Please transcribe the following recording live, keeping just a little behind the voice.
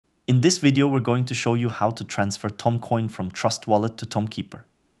In this video, we're going to show you how to transfer Toncoin from Trust Wallet to Tonkeeper.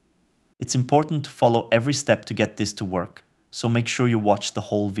 It's important to follow every step to get this to work, so make sure you watch the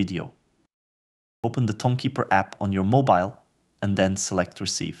whole video. Open the Tonkeeper app on your mobile and then select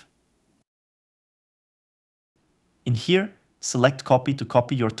Receive. In here, select Copy to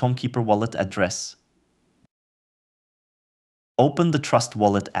copy your Tonkeeper wallet address. Open the Trust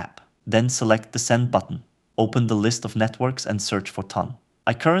Wallet app, then select the Send button. Open the list of networks and search for Ton.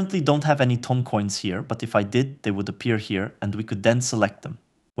 I currently don't have any Toncoins here, but if I did, they would appear here and we could then select them.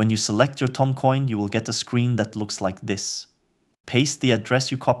 When you select your Toncoin, you will get a screen that looks like this. Paste the address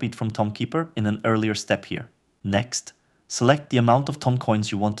you copied from Tonkeeper in an earlier step here. Next, select the amount of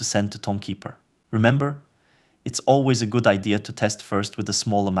Toncoins you want to send to Tonkeeper. Remember, it's always a good idea to test first with a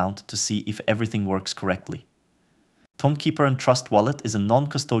small amount to see if everything works correctly. Tonkeeper and Trust Wallet is a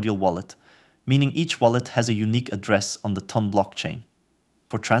non-custodial wallet, meaning each wallet has a unique address on the Ton blockchain.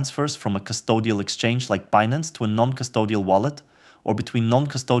 For transfers from a custodial exchange like Binance to a non-custodial wallet, or between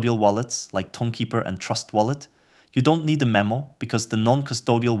non-custodial wallets like Tonkeeper and Trust Wallet, you don't need a memo because the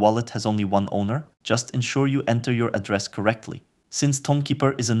non-custodial wallet has only one owner. Just ensure you enter your address correctly. Since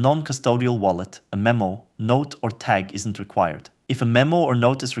Tonkeeper is a non-custodial wallet, a memo, note, or tag isn't required. If a memo or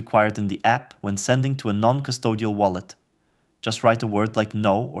note is required in the app when sending to a non-custodial wallet, just write a word like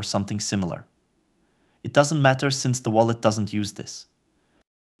no or something similar. It doesn't matter since the wallet doesn't use this.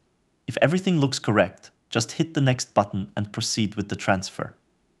 If everything looks correct, just hit the next button and proceed with the transfer.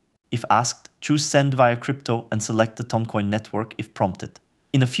 If asked, choose Send via crypto and select the Toncoin network if prompted.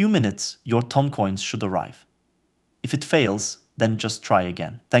 In a few minutes, your Toncoins should arrive. If it fails, then just try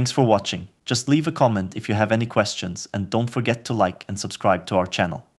again. Thanks for watching. Just leave a comment if you have any questions and don't forget to like and subscribe to our channel.